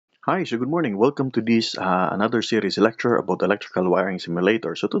Hi, so good morning. Welcome to this another series lecture about electrical wiring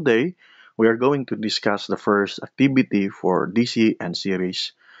simulator. So today we are going to discuss the first activity for DC and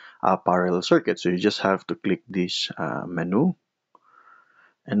series parallel circuit. So you just have to click this menu,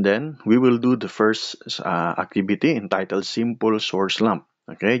 and then we will do the first activity entitled Simple Source Lamp.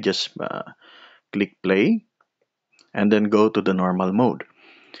 Okay, just click play and then go to the normal mode.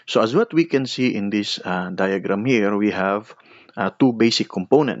 So as what we can see in this diagram here, we have two basic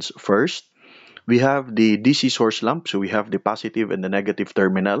components. First, we have the DC source lamp, so we have the positive and the negative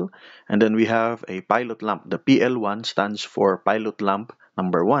terminal, and then we have a pilot lamp. The PL1 stands for pilot lamp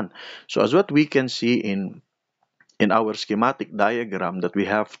number 1. So as what we can see in our schematic diagram that we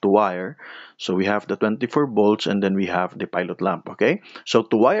have to wire, so we have the 24 volts and then we have the pilot lamp. Okay, so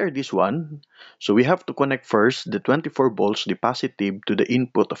to wire this one, so we have to connect first the 24 volts, the positive, to the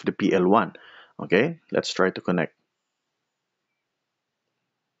input of the PL1. Okay, let's try to connect.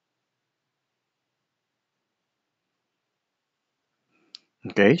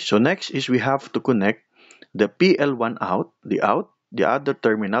 Okay, so next is we have to connect the PL1 out, the other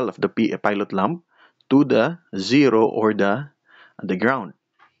terminal of the pilot lamp, to the zero or the ground.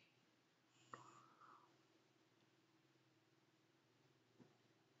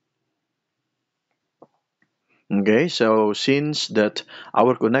 Okay, so since that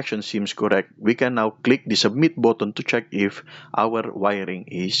our connection seems correct, we can now click the submit button to check if our wiring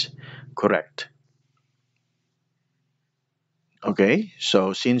is correct. Okay,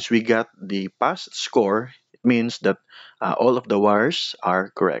 so since we got the past score, it means that all of the wires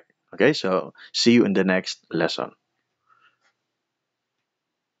are correct. Okay, so see you in the next lesson.